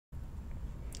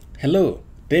Hello,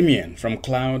 Damien from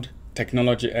Cloud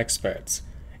Technology Experts.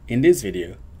 In this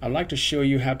video, I'd like to show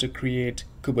you how to create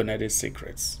Kubernetes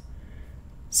secrets.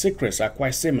 Secrets are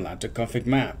quite similar to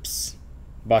ConfigMaps,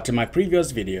 but in my previous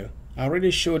video, I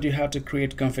already showed you how to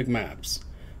create ConfigMaps.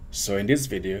 So in this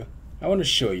video, I want to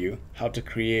show you how to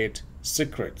create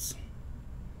secrets.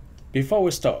 Before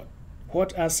we start,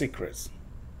 what are secrets?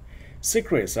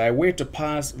 Secrets are a way to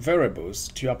pass variables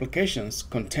to applications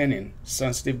containing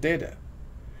sensitive data.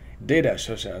 Data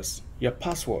such as your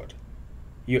password,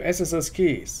 your SSL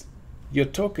keys, your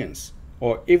tokens,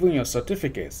 or even your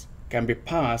certificates can be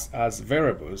passed as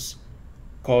variables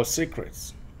called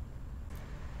secrets.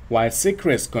 While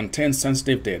secrets contain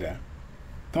sensitive data,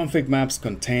 ConfigMaps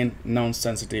contain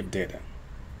non-sensitive data.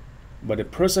 But the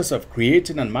process of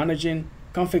creating and managing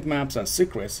ConfigMaps and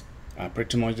secrets are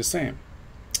pretty much the same.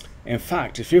 In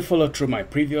fact, if you follow through my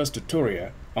previous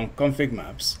tutorial on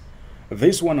ConfigMaps,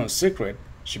 this one on secret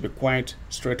should be quite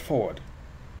straightforward.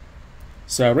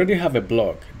 So I already have a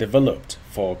blog developed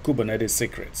for Kubernetes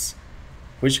secrets,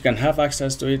 which you can have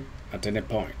access to it at any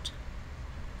point.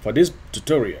 For this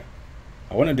tutorial,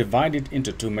 I want to divide it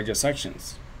into two major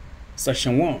sections.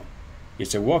 Section 1 is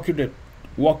to walk you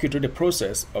through the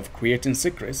process of creating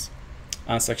secrets,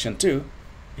 and Section 2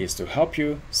 is to help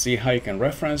you see how you can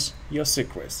reference your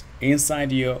secrets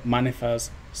inside your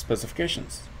manifest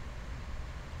specifications.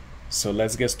 So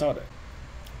let's get started.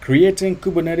 Creating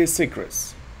Kubernetes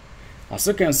secrets. As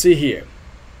you can see here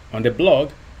on the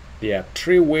blog, there are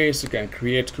 3 ways you can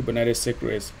create Kubernetes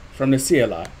secrets from the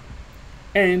CLI,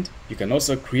 and you can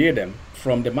also create them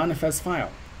from the manifest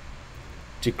file.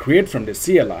 To create from the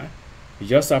CLI, you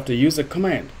just have to use the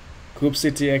command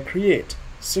kubectl create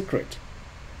secret.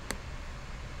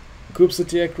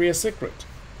 kubectl create secret.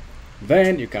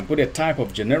 Then you can put a type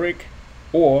of generic,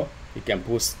 or you can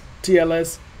put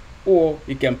TLS, or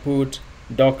you can put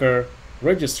Docker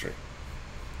registry.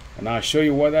 And I'll show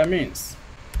you what that means.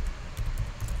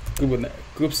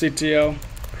 kubectl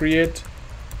create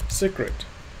secret.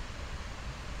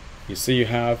 You see you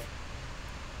have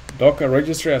Docker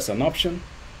registry as an option,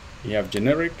 you have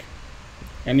generic,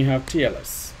 and you have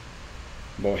TLS.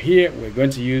 But here we're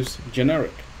going to use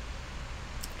generic.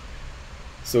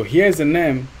 So here's the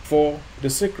name for the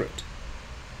secret.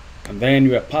 And then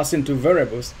we are passing 2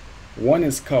 variables. One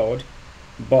is called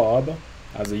Bob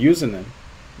as a username,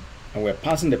 and we're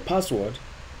passing the password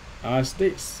as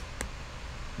this.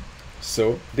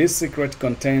 So this secret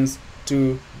contains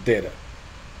 2 data.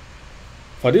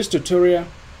 For this tutorial,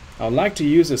 I would like to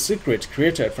use a secret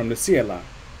created from the CLI.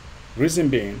 Reason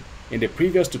being, in the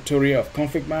previous tutorial of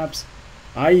ConfigMaps,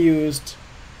 I used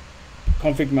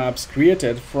ConfigMaps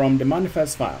created from the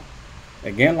manifest file.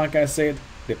 Again, like I said,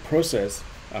 the process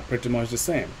are pretty much the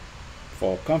same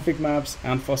for ConfigMaps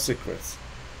and for secrets.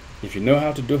 If you know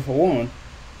how to do for one,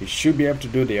 you should be able to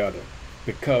do the other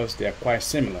because they are quite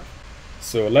similar.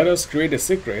 So let us create a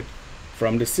secret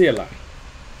from the CLI.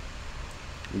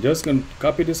 I'm just going to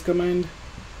copy this command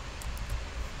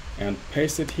and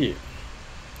paste it here.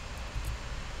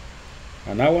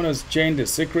 And I want to change the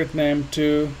secret name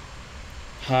to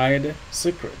hide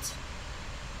secrets.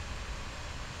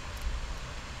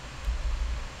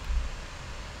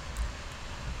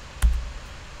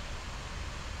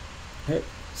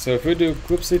 So if we do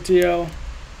kubectl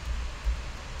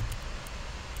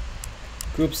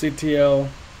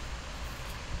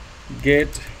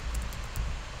get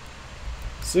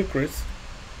secrets,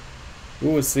 we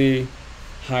will see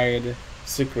hide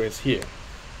secrets here.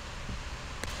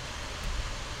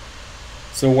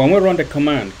 So when we run the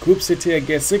command kubectl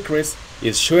get secrets,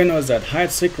 is showing us that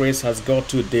hide secrets has got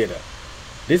 2 data.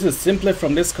 This is simply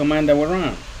from this command that we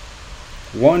run.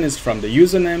 One is from the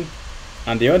username,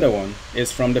 and the other one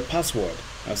is from the password,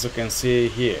 as you can see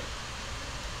here.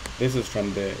 This is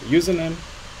from the username,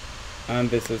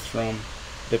 and this is from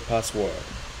the password.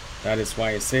 That is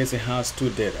why it says it has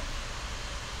 2 data.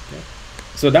 Okay.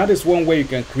 So that is one way you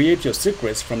can create your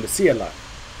secrets from the CLI,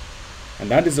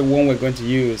 and that is the one we're going to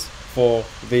use for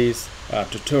this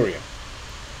tutorial.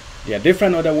 There are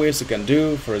different other ways you can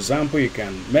do. For example, you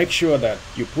can make sure that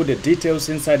you put the details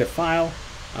inside the file,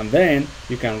 and then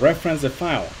you can reference the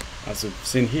file as you've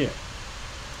seen here.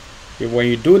 When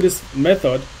you do this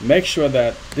method, make sure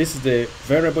that this is the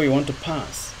variable you want to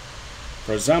pass.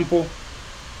 For example,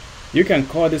 you can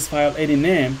call this file any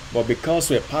name, but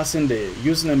because we're passing the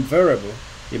username variable,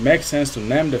 it makes sense to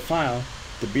name the file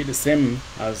to be the same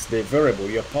as the variable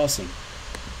you're passing.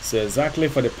 So exactly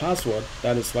for the password,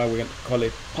 that is why we're going to call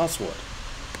it password.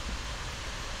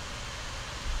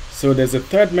 So there's a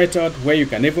third method where you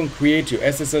can even create your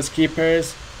SSL key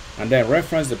pairs and then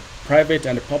reference the private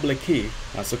and the public key,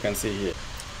 as you can see here.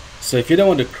 So if you don't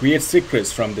want to create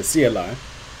secrets from the CLI,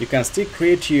 you can still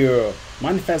create your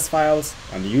manifest files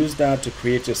and use that to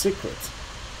create your secrets.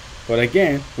 But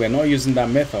again, we're not using that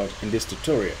method in this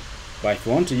tutorial. But if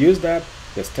you want to use that,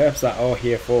 the steps are all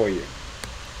here for you.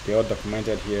 They're all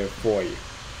documented here for you.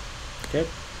 Okay?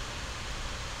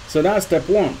 So that's step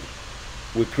one.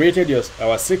 We created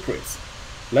our secrets.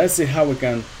 Let's see how we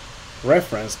can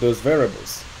reference those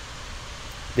variables.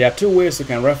 There are two ways you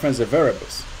can reference the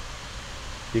variables.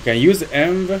 You can use the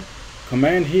env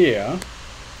command here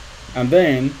and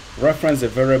then reference the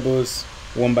variables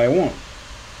one by one.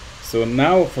 So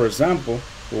now, for example,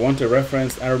 we want to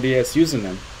reference RDS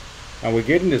username, and we're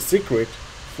getting the secret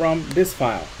from this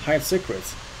file, hide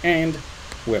secrets, and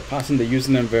we're passing the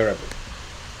username variable.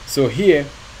 So here,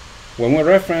 when we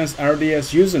reference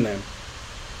RDS username,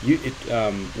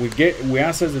 we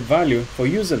access the value for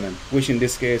username, which in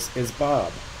this case is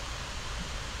Bob.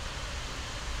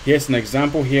 Here's an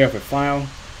example here of a file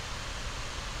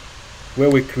where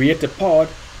we create a pod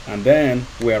and then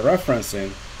we are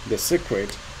referencing the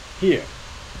secret here.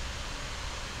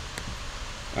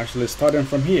 Actually starting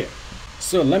from here.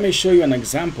 So let me show you an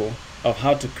example of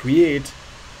how to create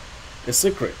a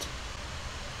secret.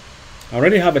 I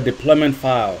already have a deployment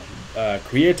file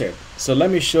created. So let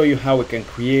me show you how we can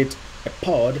create a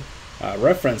pod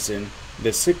referencing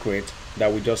the secret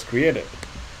that we just created.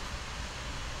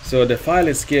 So the file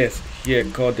is here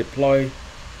called deploy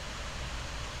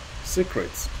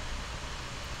secrets.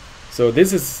 So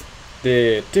this is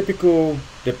the typical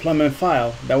deployment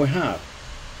file that we have.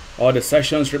 All the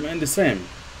sections remain the same.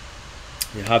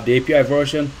 You have the API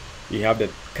version, you have the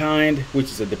kind, which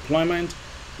is a deployment,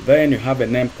 then you have a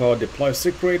name called deploy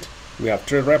secret. We have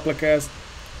 3 replicas.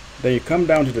 Then you come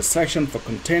down to the section for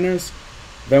containers.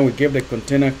 Then we give the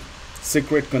container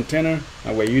secret container,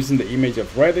 and we're using the image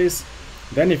of Redis.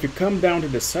 Then if you come down to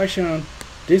the section,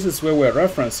 this is where we're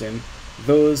referencing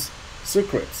those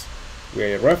secrets.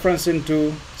 We're referencing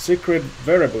 2 secret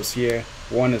variables here.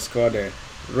 One is called a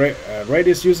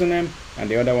Redis username, and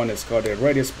the other one is called a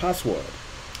Redis password.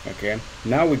 Okay,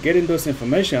 now we're getting those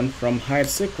information from hide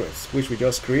secrets, which we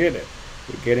just created.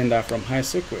 We're getting that from hide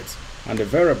secrets, and the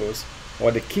variables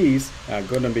or the keys are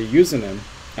going to be username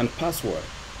and password.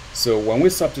 So when we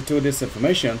substitute this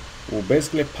information, we'll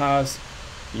basically pass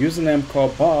username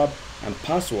called Bob and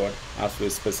password as we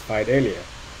specified earlier.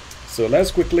 So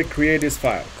let's quickly create this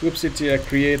file. kubectl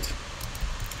create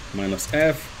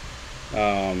 -f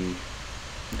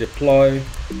deploy.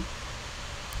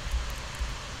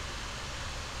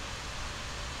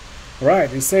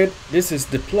 Right, it said this is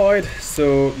deployed,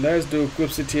 so let's do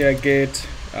kubectl get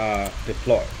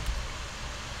deploy.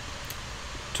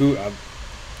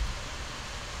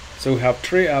 So we have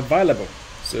 3 available.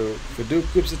 So if we do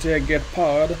kubectl get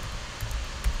pod,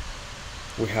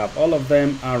 we have all of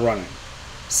them are running.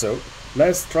 So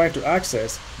let's try to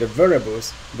access the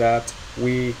variables that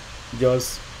we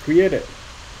just created.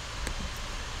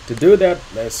 To do that,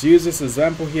 let's use this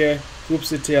example here,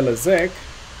 kubectl exec.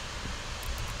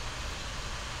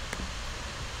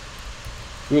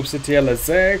 kubectl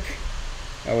exec,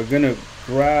 and we're going to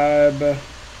grab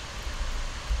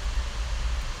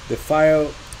the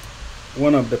file,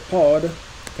 one of the pod,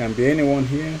 can be anyone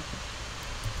here.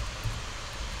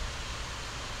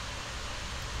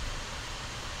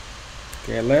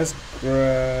 Okay, let's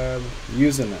grab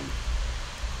username.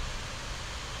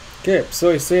 Okay, so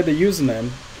it said the username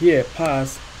here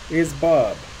pass is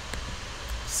Bob.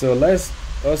 So let's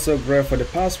also grab for the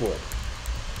password.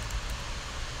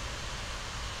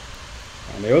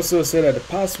 And they also say that the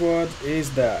password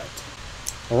is that.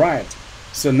 Alright,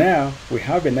 so now we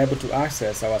have been able to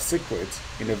access our secrets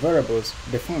in the variables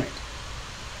defined.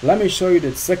 Let me show you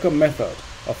the second method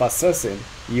of accessing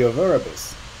your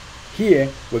variables. Here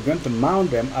we're going to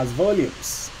mount them as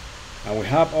volumes, and we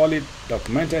have all it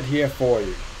documented here for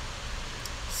you.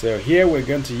 So here we're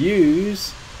going to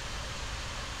use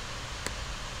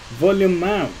volume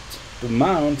mount to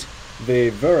mount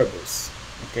the variables.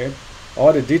 Okay,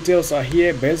 all the details are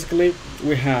here. Basically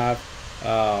we have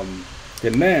the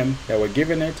name that we're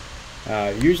giving it.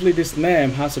 Usually this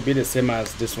name has to be the same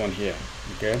as this one here.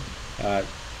 Okay,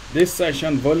 this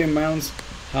section volume mounts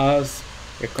has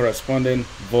a corresponding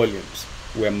volumes.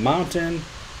 We're mounting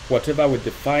whatever we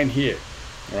define here,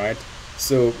 right?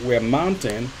 So we're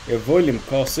mounting a volume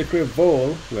called secret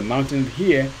vol. We're mounting it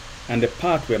here, and the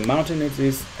path we're mounting it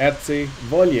is etc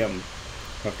volume.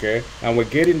 Okay, and we're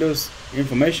getting those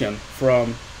information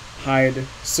from hide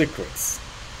secrets.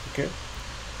 Okay,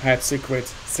 hide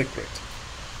secrets secret.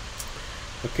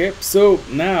 Okay, so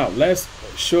now let's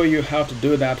show you how to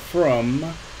do that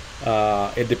from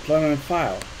a deployment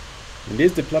file. In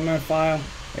this deployment file,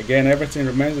 Again, everything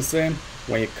remains the same.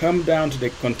 When you come down to the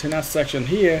container section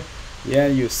here,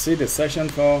 you see the section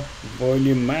for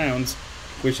volume mounts,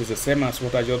 which is the same as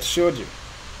what I just showed you.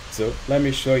 So let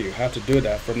me show you how to do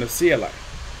that from the CLI.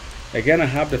 Again, I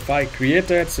have the file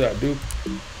created, so I do.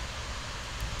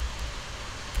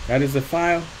 That is the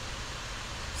file.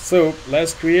 So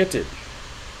let's create it.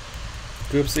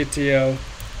 kubectl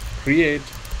create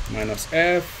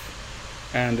 -f,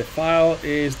 and the file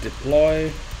is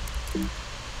deploy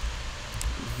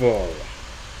vol.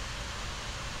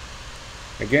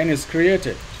 Again, it's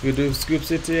created. If you do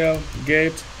kubectl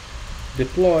get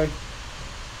deploy,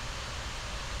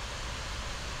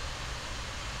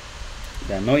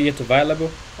 they are not yet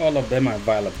available. All of them are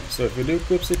available. So if you do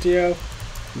kubectl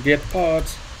get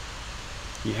pods,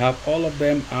 you have all of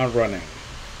them are running.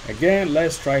 Again,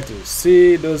 let's try to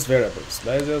see those variables.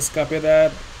 Let's just copy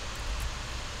that,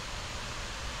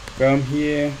 come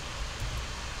here.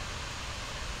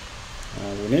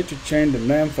 We need to change the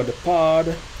name for the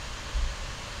pod,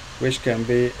 which can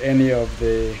be any of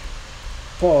the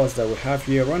pods that we have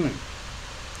here running.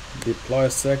 Deploy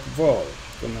sec vol,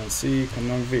 command C,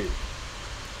 command V.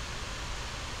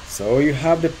 So you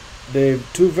have the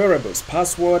two variables,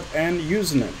 password and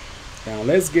username. Now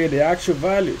let's get the actual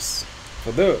values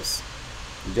for those.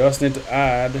 You just need to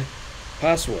add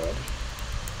password,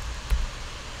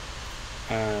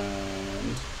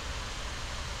 and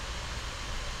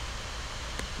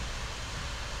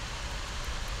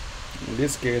in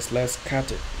this case, let's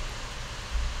cut it.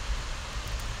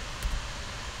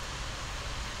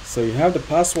 So you have the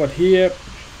password here,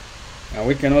 and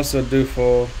we can also do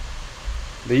for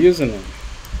the username.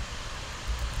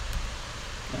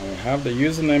 And we have the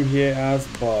username here as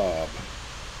Bob.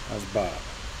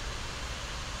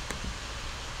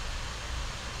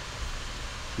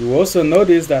 You also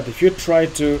notice that if you try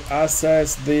to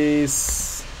access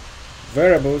these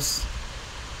variables,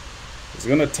 it's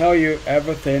going to tell you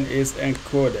everything is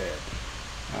encoded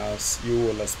as you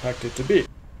will expect it to be.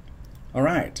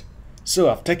 Alright, so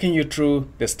I've taken you through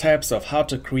the steps of how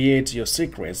to create your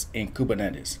secrets in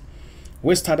Kubernetes.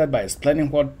 We started by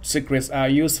explaining what secrets are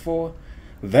used for.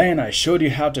 Then I showed you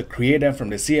how to create them from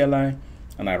the CLI,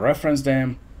 and I referenced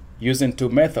them using two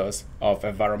methods of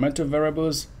environmental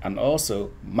variables and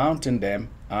also mounting them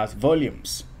as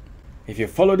volumes. If you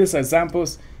follow these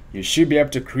examples, you should be able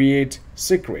to create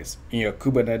secrets in your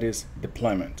Kubernetes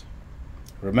deployment.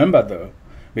 Remember though,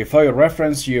 before you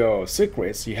reference your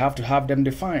secrets, you have to have them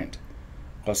defined.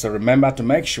 Also remember to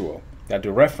make sure that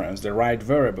you reference the right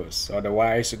variables,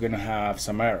 otherwise you're going to have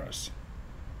some errors.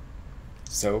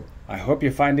 So I hope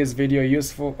you find this video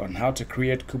useful on how to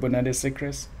create Kubernetes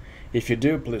secrets. If you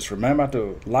do, please remember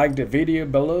to like the video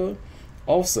below.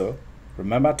 Also,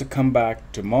 remember to come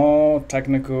back to more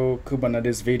technical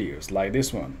Kubernetes videos like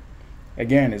this one.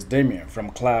 Again, it's Damien from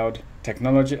Cloud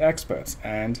Technology Experts,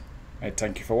 and I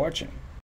thank you for watching.